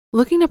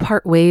Looking to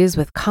part ways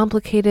with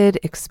complicated,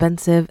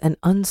 expensive, and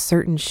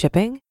uncertain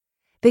shipping?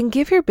 Then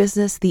give your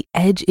business the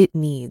edge it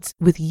needs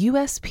with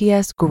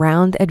USPS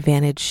Ground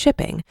Advantage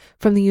shipping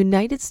from the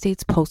United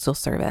States Postal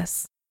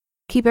Service.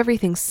 Keep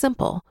everything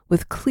simple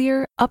with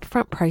clear,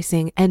 upfront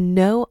pricing and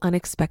no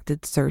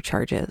unexpected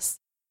surcharges.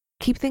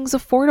 Keep things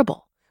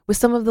affordable with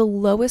some of the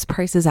lowest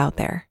prices out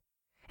there.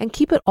 And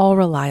keep it all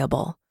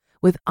reliable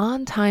with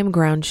on-time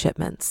ground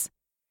shipments.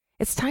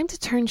 It's time to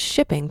turn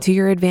shipping to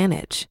your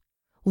advantage.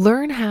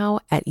 Learn how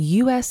at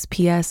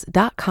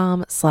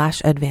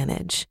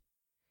USPS.com/advantage.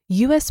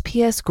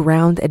 USPS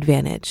Ground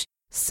Advantage.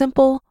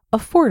 Simple,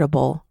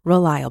 affordable,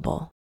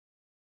 reliable.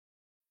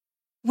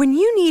 When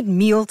you need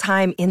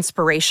mealtime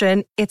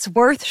inspiration, it's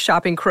worth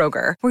shopping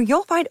Kroger, where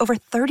you'll find over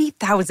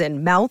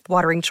 30,000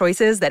 mouth-watering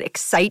choices that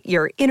excite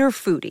your inner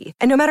foodie.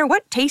 And no matter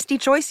what tasty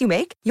choice you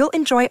make, you'll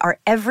enjoy our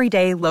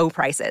everyday low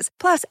prices,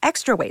 plus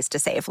extra ways to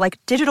save, like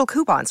digital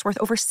coupons worth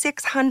over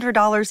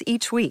 $600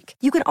 each week.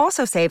 You can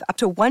also save up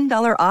to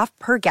 $1 off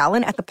per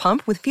gallon at the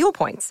pump with fuel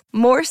points.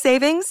 More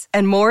savings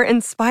and more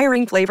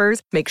inspiring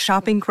flavors make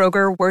shopping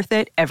Kroger worth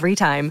it every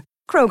time.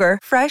 Kroger,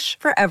 fresh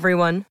for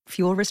everyone.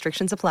 Fuel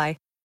restrictions apply.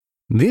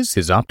 This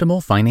is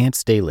Optimal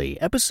Finance Daily,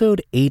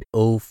 episode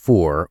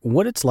 804,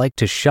 What It's Like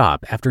to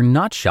Shop After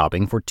Not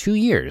Shopping for 2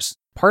 Years,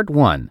 Part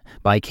 1,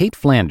 by Cait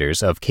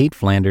Flanders of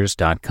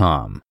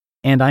CaitFlanders.com.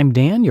 And I'm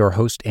Dan, your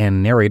host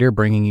and narrator,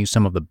 bringing you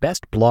some of the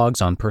best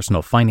blogs on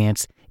personal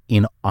finance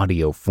in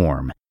audio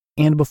form.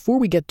 And before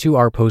we get to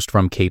our post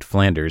from Cait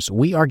Flanders,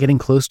 we are getting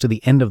close to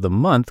the end of the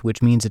month,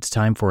 which means it's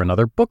time for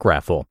another book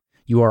raffle.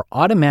 You are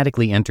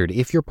automatically entered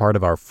if you're part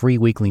of our free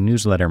weekly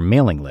newsletter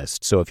mailing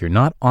list. So if you're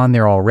not on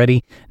there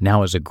already,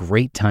 now is a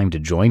great time to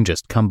join.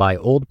 Just come by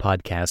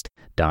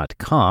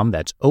oldpodcast.com.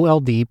 That's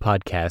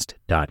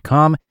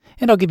oldpodcast.com.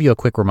 And I'll give you a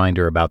quick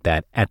reminder about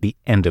that at the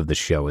end of the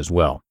show as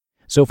well.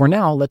 So for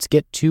now, let's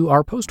get to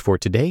our post for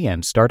today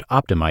and start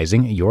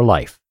optimizing your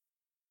life.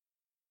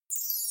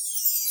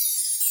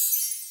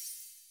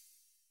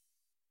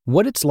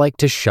 What It's Like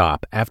to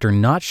Shop After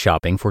Not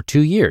Shopping for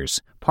 2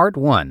 Years, Part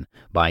 1,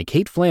 by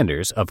Cait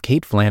Flanders of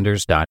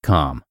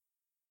CaitFlanders.com.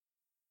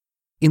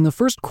 In the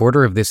first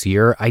quarter of this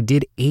year, I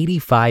did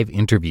 85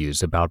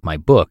 interviews about my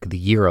book, The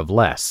Year of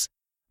Less.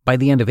 By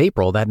the end of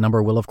April, that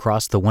number will have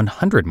crossed the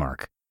 100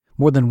 mark.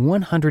 More than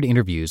 100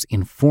 interviews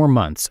in 4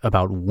 months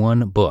about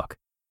one book.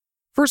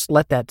 First,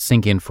 let that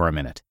sink in for a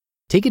minute.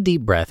 Take a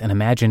deep breath and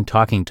imagine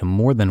talking to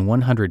more than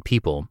 100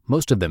 people,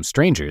 most of them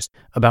strangers,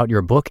 about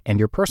your book and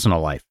your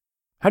personal life.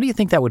 How do you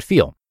think that would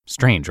feel?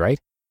 Strange, right?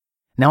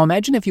 Now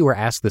imagine if you were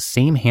asked the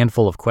same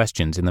handful of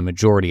questions in the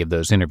majority of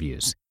those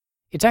interviews.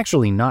 It's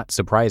actually not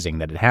surprising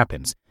that it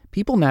happens.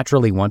 People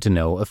naturally want to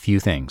know a few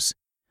things.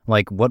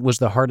 Like, what was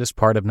the hardest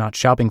part of not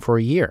shopping for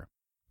a year?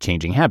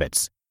 Changing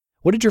habits.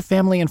 What did your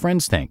family and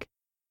friends think?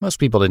 Most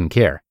people didn't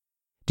care.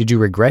 Did you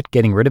regret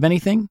getting rid of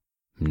anything?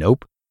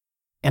 Nope.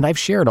 And I've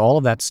shared all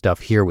of that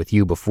stuff here with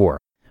you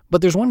before,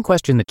 but there's one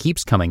question that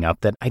keeps coming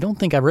up that I don't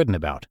think I've written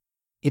about.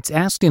 It's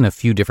asked in a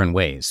few different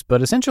ways,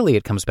 but essentially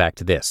it comes back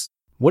to this.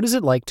 What is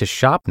it like to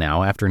shop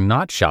now after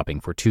not shopping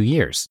for 2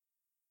 years?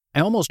 I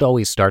almost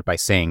always start by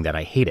saying that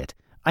I hate it.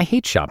 I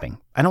hate shopping.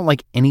 I don't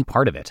like any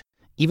part of it,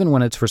 even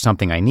when it's for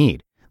something I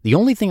need. The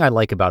only thing I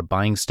like about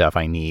buying stuff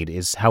I need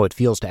is how it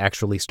feels to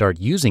actually start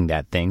using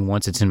that thing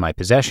once it's in my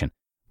possession.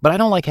 But I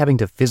don't like having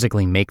to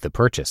physically make the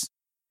purchase.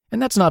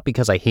 And that's not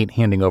because I hate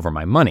handing over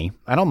my money.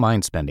 I don't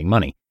mind spending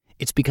money.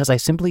 It's because I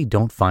simply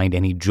don't find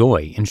any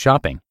joy in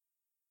shopping.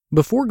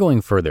 Before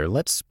going further,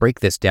 let's break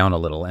this down a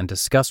little and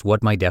discuss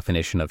what my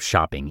definition of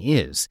shopping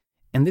is.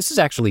 And this is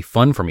actually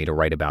fun for me to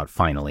write about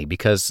finally,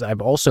 because I've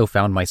also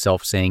found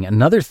myself saying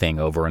another thing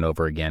over and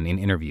over again in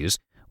interviews,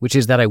 which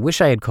is that I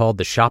wish I had called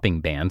the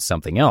shopping ban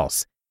something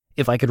else.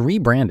 If I could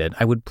rebrand it,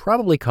 I would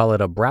probably call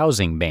it a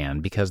browsing ban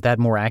because that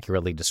more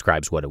accurately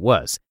describes what it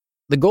was.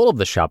 The goal of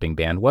the shopping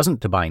ban wasn't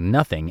to buy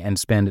nothing and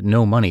spend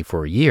no money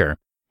for a year.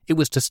 It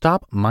was to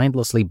stop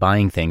mindlessly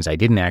buying things I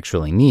didn't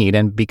actually need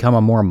and become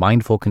a more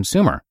mindful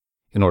consumer.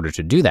 In order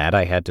to do that,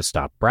 I had to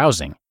stop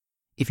browsing.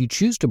 If you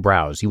choose to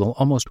browse, you will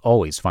almost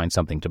always find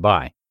something to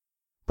buy.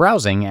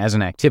 Browsing as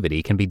an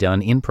activity can be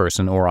done in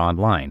person or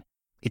online.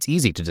 It's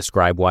easy to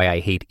describe why I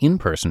hate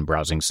in-person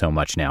browsing so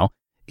much now.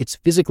 It's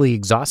physically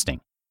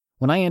exhausting.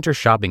 When I enter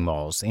shopping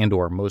malls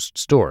and/or most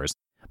stores,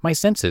 my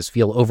senses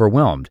feel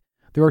overwhelmed.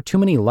 There are too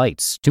many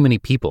lights, too many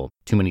people,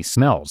 too many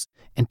smells,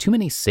 and too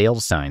many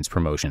sales signs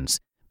promotions.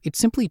 It's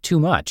simply too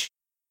much.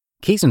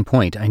 Case in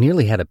point, I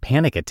nearly had a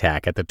panic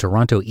attack at the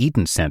Toronto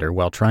Eaton Centre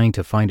while trying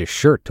to find a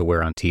shirt to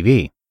wear on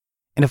TV.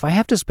 And if I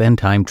have to spend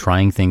time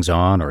trying things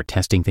on or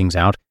testing things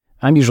out,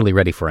 I'm usually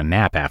ready for a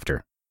nap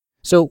after.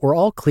 So we're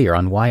all clear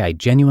on why I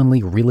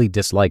genuinely really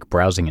dislike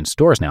browsing in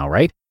stores now,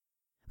 right?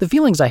 The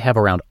feelings I have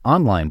around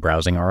online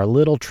browsing are a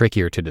little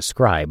trickier to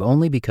describe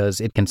only because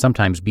it can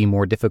sometimes be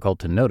more difficult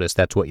to notice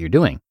that's what you're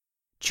doing.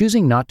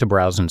 Choosing not to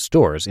browse in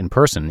stores in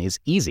person is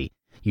easy.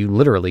 You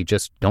literally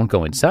just don't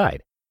go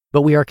inside.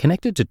 But we are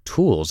connected to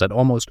tools at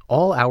almost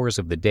all hours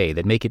of the day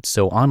that make it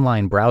so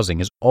online browsing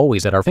is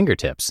always at our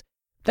fingertips.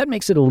 That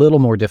makes it a little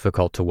more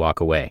difficult to walk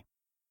away.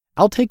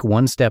 I'll take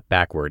one step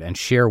backward and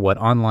share what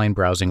online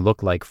browsing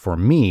looked like for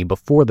me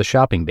before the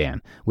shopping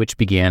ban, which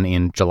began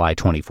in July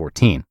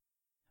 2014.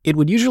 It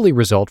would usually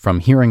result from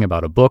hearing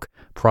about a book,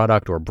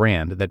 product, or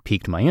brand that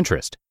piqued my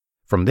interest.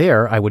 From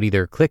there, I would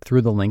either click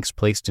through the links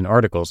placed in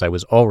articles I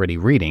was already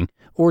reading,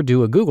 or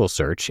do a Google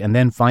search and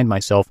then find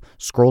myself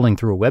scrolling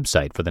through a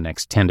website for the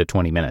next 10 to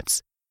 20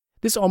 minutes.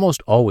 This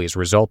almost always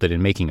resulted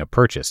in making a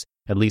purchase,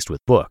 at least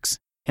with books.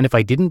 And if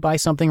I didn't buy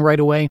something right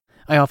away,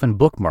 I often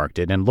bookmarked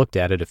it and looked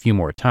at it a few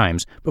more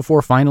times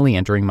before finally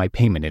entering my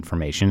payment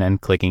information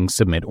and clicking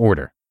Submit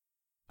Order.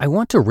 I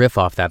want to riff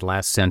off that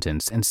last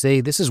sentence and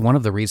say this is one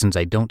of the reasons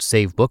I don't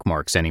save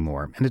bookmarks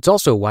anymore, and it's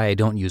also why I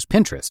don't use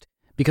Pinterest,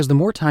 because the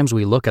more times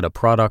we look at a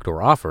product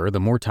or offer, the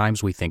more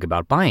times we think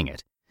about buying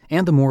it.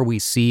 And the more we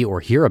see or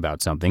hear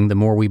about something, the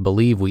more we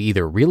believe we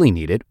either really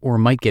need it or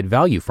might get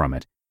value from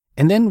it.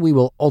 And then we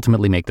will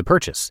ultimately make the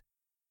purchase.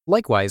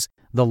 Likewise,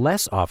 the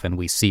less often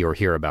we see or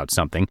hear about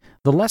something,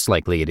 the less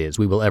likely it is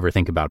we will ever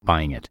think about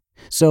buying it.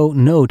 So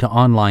no to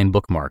online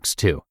bookmarks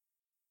too.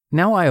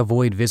 Now I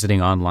avoid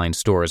visiting online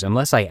stores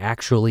unless I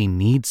actually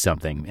need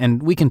something,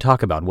 and we can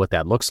talk about what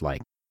that looks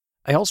like.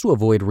 I also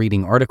avoid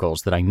reading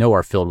articles that I know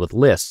are filled with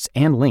lists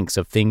and links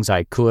of things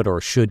I could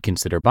or should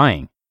consider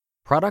buying.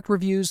 Product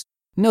reviews?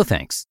 No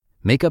thanks.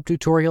 Makeup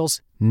tutorials?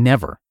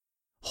 Never.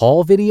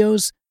 Haul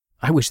videos?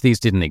 I wish these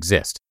didn't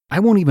exist. I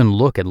won't even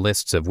look at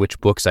lists of which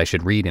books I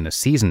should read in a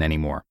season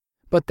anymore,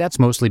 but that's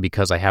mostly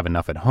because I have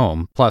enough at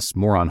home, plus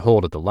more on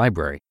hold at the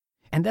library.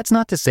 And that's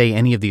not to say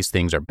any of these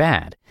things are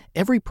bad.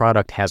 Every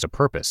product has a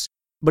purpose.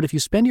 But if you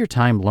spend your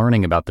time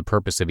learning about the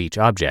purpose of each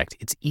object,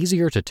 it's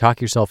easier to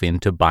talk yourself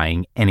into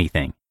buying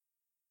anything.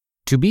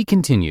 To be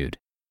continued.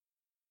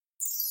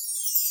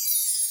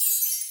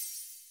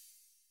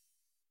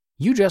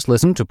 You just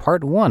listened to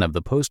part 1 of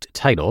the post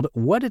titled,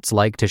 What It's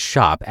Like to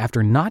Shop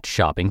After Not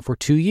Shopping for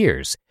 2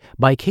 Years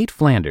by Cait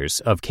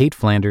Flanders of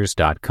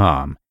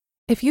CaitFlanders.com.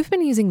 If you've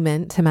been using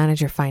Mint to manage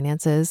your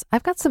finances,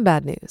 I've got some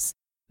bad news.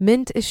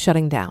 Mint is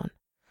shutting down.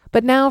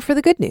 But now for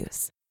the good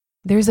news.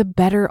 There's a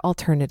better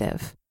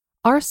alternative.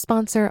 Our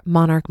sponsor,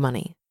 Monarch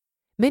Money.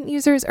 Mint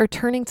users are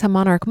turning to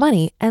Monarch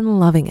Money and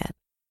loving it.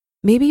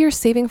 Maybe you're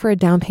saving for a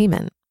down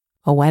payment,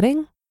 a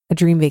wedding, a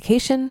dream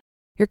vacation,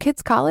 your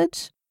kid's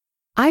college.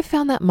 I've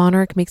found that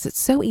Monarch makes it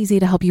so easy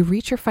to help you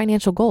reach your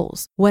financial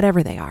goals,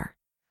 whatever they are.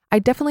 I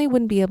definitely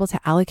wouldn't be able to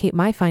allocate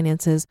my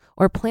finances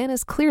or plan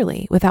as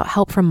clearly without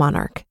help from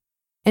Monarch.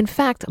 In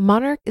fact,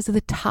 Monarch is the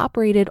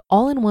top-rated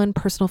all-in-one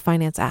personal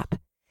finance app.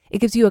 It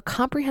gives you a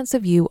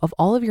comprehensive view of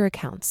all of your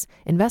accounts,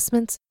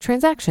 investments,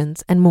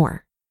 transactions, and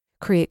more.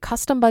 Create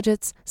custom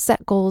budgets,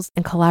 set goals,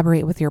 and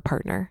collaborate with your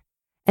partner.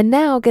 And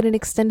now get an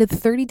extended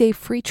 30-day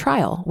free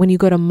trial when you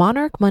go to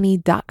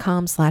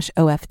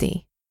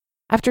monarchmoney.com/OFD.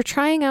 After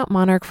trying out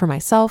Monarch for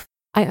myself,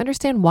 I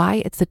understand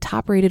why it's the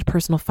top-rated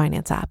personal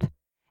finance app.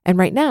 And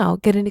right now,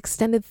 get an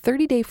extended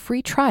 30-day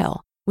free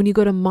trial when you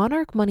go to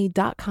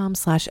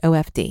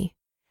monarchmoney.com/OFD.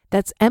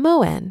 That's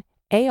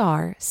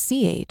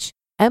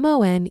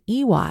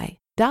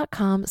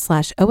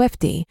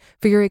monarchmoney.com/OFD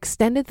for your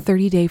extended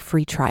 30-day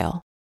free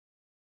trial.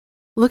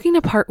 Looking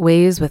to part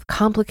ways with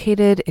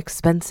complicated,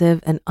 expensive,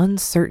 and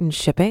uncertain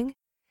shipping?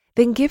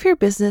 Then give your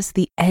business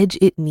the edge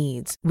it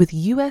needs with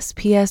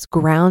USPS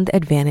Ground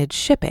Advantage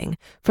shipping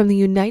from the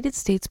United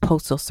States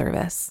Postal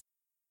Service.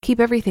 Keep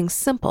everything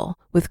simple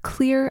with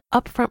clear,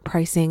 upfront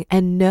pricing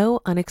and no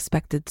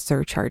unexpected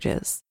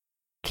surcharges.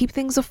 Keep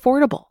things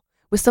affordable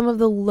with some of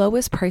the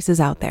lowest prices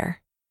out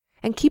there.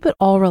 And keep it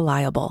all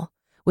reliable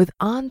with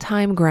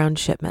on-time ground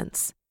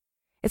shipments.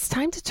 It's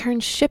time to turn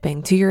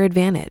shipping to your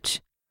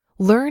advantage.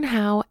 Learn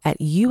how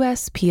at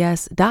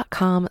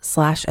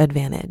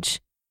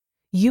USPS.com/advantage.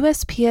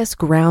 USPS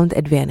Ground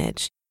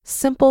Advantage.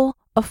 Simple,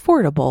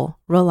 affordable,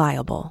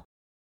 reliable.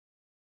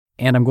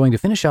 And I'm going to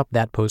finish up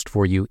that post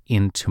for you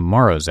in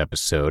tomorrow's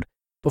episode.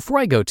 Before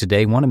I go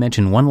today, I want to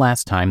mention one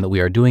last time that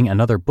we are doing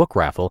another book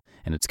raffle,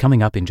 and it's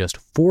coming up in just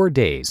 4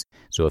 days.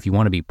 So if you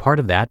want to be part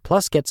of that,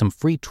 plus get some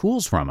free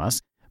tools from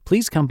us,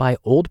 please come by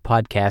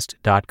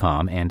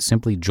oldpodcast.com and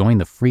simply join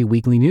the free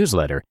weekly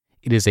newsletter.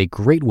 It is a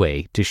great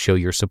way to show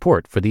your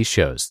support for these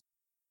shows.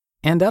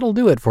 And that'll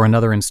do it for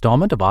another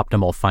installment of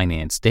Optimal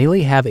Finance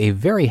Daily. Have a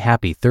very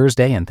happy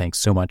Thursday, and thanks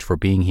so much for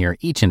being here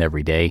each and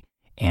every day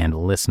and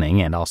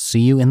listening. And I'll see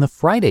you in the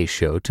Friday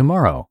show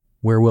tomorrow,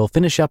 where we'll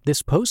finish up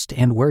this post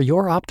and where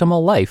your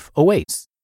optimal life awaits.